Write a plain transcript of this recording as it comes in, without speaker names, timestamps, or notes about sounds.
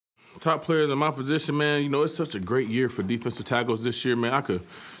top players in my position, man, you know, it's such a great year for defensive tackles this year, man.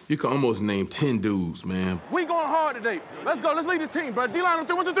 You could almost name 10 dudes, man. We going hard today. Let's go. Let's lead this team, bro. D-line on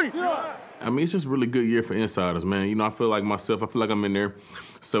 3, 1, 2, 3. Yeah. I mean, it's just a really good year for insiders, man. You know, I feel like I'm in there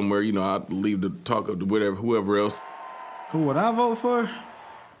somewhere. You know, I leave the talk of whoever else. Who would I vote for?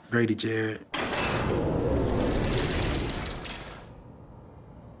 Grady Jarrett.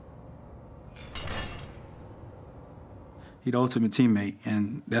 He's the ultimate teammate,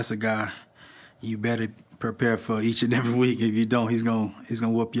 and that's a guy you better prepare for each and every week. If you don't, he's gonna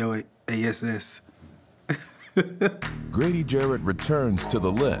whoop your ass. Grady Jarrett returns to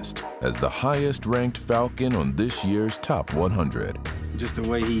the list as the highest-ranked Falcon on this year's Top 100. Just the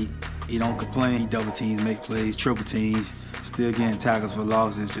way he don't complain. He double teams, make plays, triple teams, still getting tackles for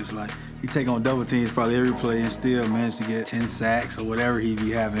losses. Just like he take on double teams probably every play and still manage to get 10 sacks or whatever he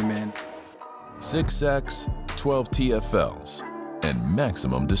be having, man. 6 sacks, 12 TFLs, and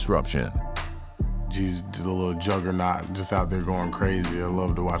maximum disruption. He's just a little juggernaut, just out there going crazy. I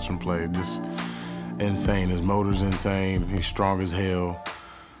love to watch him play. Just insane. His motor's insane. He's strong as hell.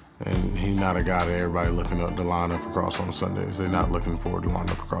 And he's not a guy that everybody looking up to line up across on Sundays. They're not looking forward to line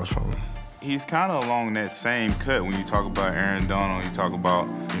up across from him. He's kind of along that same cut when you talk about Aaron Donald. You talk about,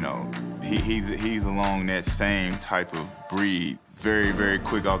 you know, he's along that same type of breed. Very, very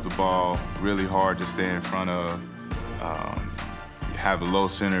quick off the ball, really hard to stay in front of. Have a low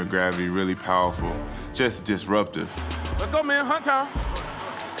center of gravity, really powerful, just disruptive. Let's go, man. Hunt time.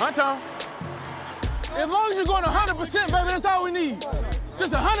 Hunt time. As long as you're going 100%, baby, that's all we need.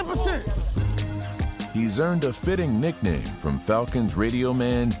 Just 100%. He's earned a fitting nickname from Falcons radio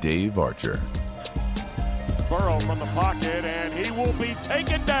man Dave Archer. Burrow from the pocket, and he will be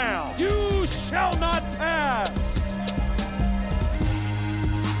taken down. You shall not pass.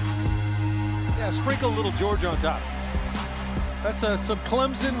 Yeah, sprinkle a little Georgia on top. That's some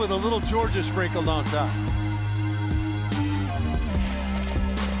Clemson with a little Georgia sprinkled on top.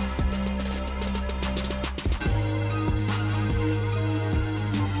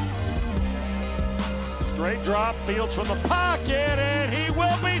 Straight drop, Fields from the pocket, and he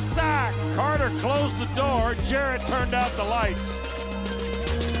will be sacked. Carter closed the door. Jarrett turned out the lights.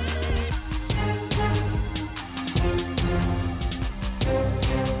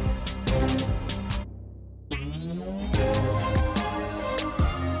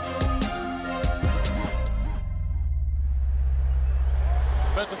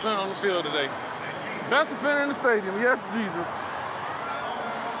 Best defender on the field today. Best defender in the stadium, yes, Jesus.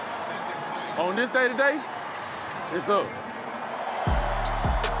 On this day today, it's up.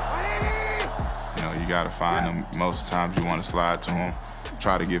 You know, you got to find him. Most times you want to slide to him,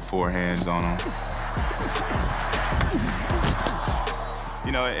 try to get 4 hands on him.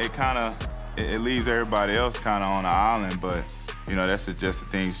 You know, it leaves everybody else kind of on the island, but, you know, that's just the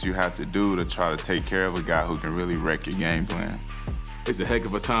things you have to do to try to take care of a guy who can really wreck your game plan. It's a heck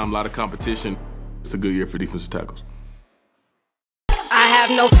of a time, a lot of competition. It's a good year for defensive tackles. I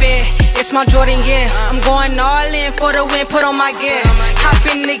have no fear, it's my Jordan year. I'm going all in for the win, put on my gear. Hop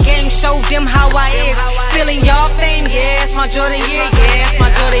in the game, show them how I is. Stealing y'all fame, yeah, it's my Jordan year, yeah, it's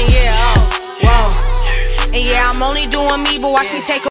my Jordan year. Oh, whoa. And yeah, I'm only doing me, but watch me take